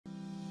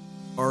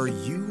Are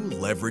you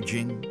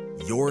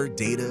leveraging your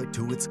data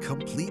to its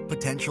complete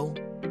potential?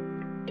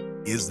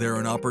 Is there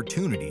an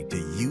opportunity to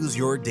use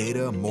your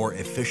data more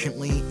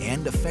efficiently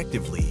and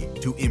effectively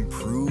to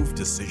improve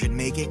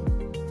decision-making?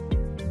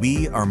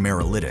 We are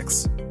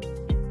Merilytics.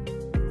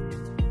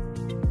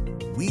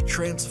 We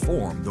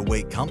transform the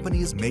way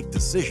companies make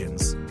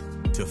decisions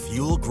to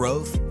fuel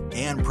growth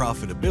and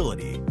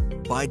profitability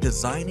by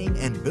designing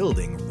and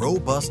building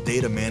robust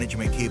data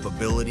management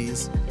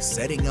capabilities,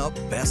 setting up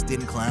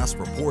best-in-class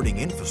reporting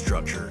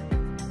infrastructure,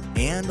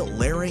 and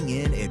layering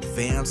in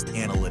advanced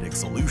analytic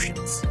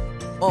solutions,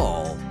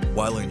 all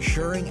while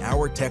ensuring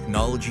our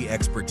technology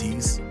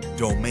expertise,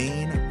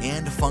 domain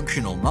and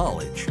functional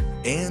knowledge,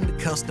 and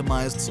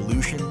customized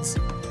solutions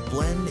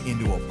blend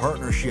into a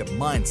partnership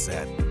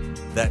mindset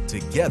that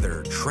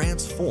together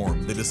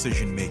transform the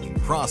decision-making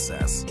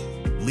process,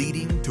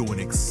 leading to an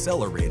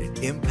accelerated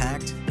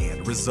impact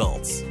and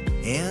results.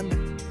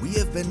 And we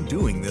have been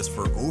doing this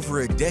for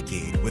over a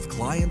decade with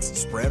clients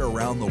spread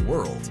around the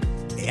world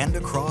and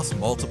across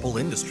multiple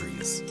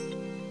industries.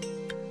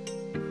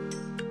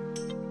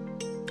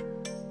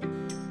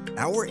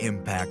 Our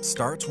impact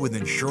starts with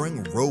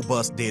ensuring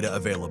robust data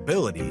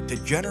availability to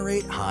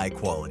generate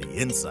high-quality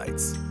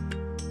insights.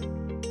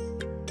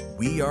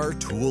 We are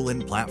tool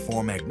and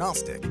platform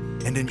agnostic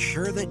and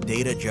ensure that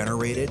data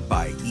generated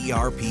by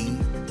ERP,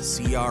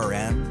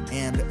 CRM,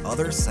 and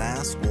other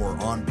SaaS or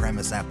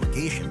on-premise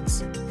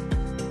applications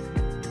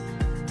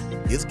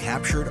is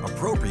captured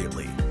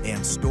appropriately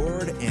and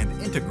stored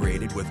and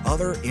integrated with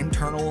other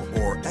internal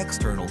or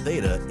external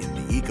data in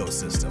the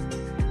ecosystem.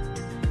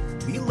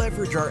 We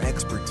leverage our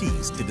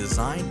expertise to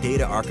design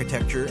data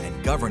architecture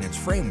and governance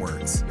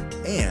frameworks,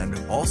 and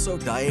also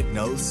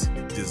diagnose,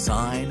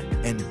 design,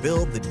 and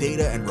build the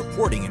data and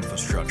reporting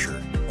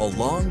infrastructure,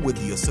 along with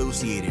the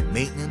associated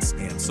maintenance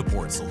and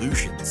support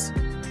solutions.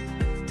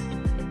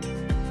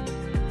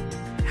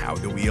 How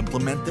do we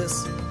implement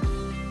this?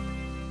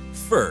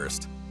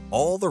 First,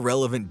 all the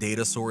relevant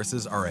data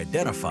sources are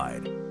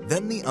identified.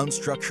 Then the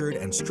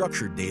unstructured and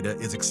structured data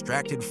is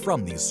extracted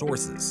from these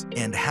sources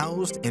and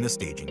housed in a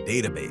staging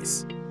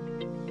database.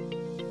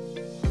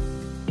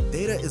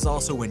 Data is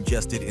also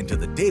ingested into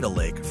the data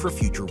lake for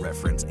future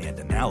reference and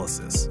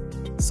analysis.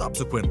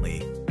 Subsequently,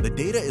 the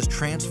data is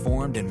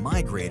transformed and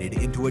migrated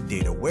into a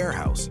data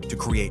warehouse to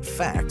create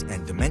fact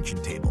and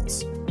dimension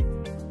tables.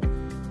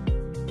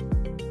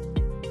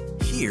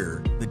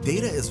 Here, the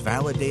data is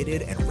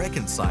validated and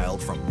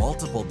reconciled from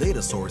multiple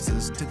data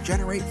sources to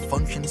generate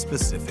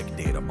function-specific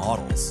data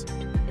models.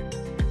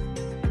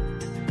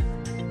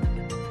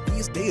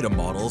 These data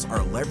models are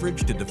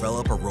leveraged to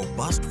develop a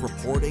robust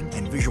reporting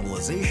and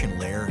visualization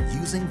layer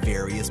using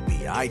various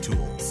BI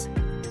tools.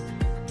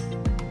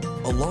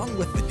 Along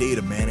with the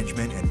data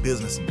management and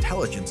business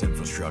intelligence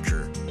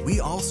infrastructure, we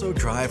also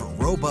drive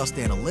robust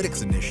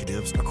analytics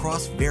initiatives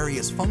across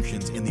various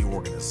functions in the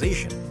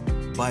organization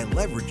by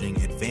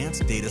leveraging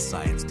advanced data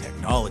science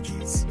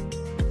technologies.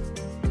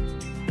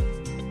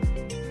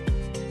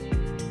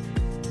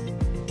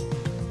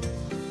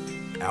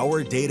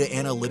 Our data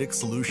analytics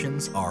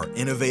solutions are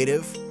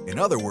innovative. In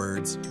other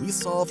words, we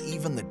solve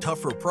even the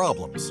tougher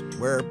problems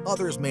where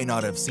others may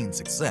not have seen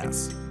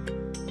success.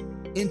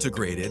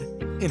 Integrated.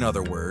 In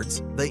other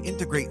words, they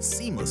integrate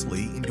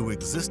seamlessly into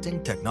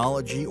existing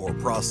technology or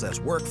process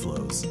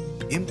workflows.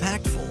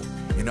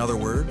 Impactful. In other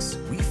words,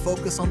 we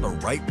focus on the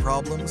right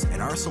problems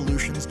and our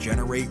solutions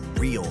generate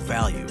real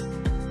value.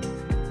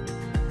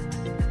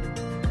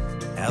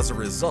 As a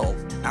result,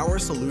 our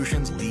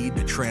solutions lead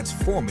to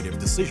transformative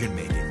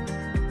decision-making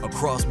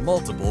across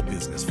multiple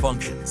business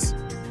functions.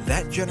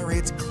 That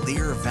generates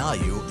clear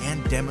value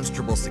and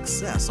demonstrable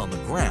success on the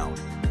ground.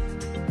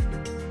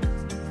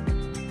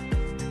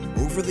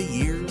 Over the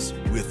years,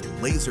 with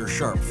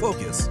laser-sharp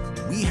focus,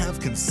 we have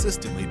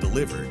consistently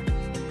delivered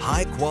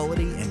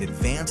high-quality and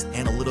advanced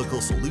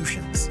analytical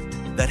solutions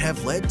that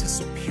have led to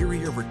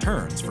superior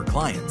returns for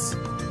clients.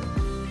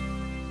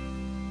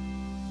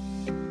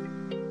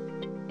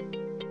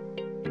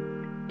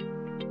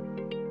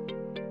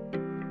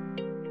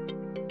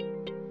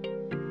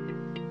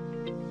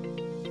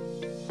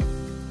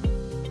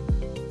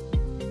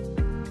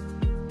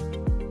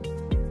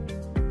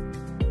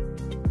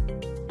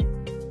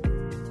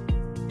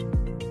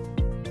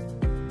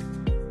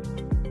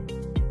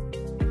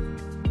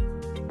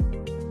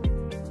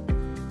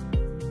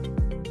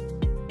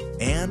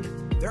 And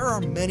there are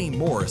many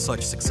more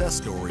such success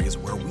stories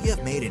where we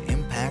have made an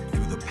impact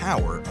through the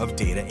power of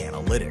data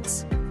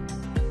analytics.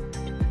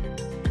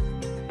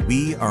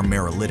 We are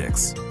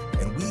Merilytics,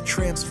 and we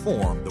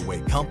transform the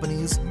way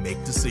companies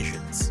make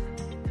decisions.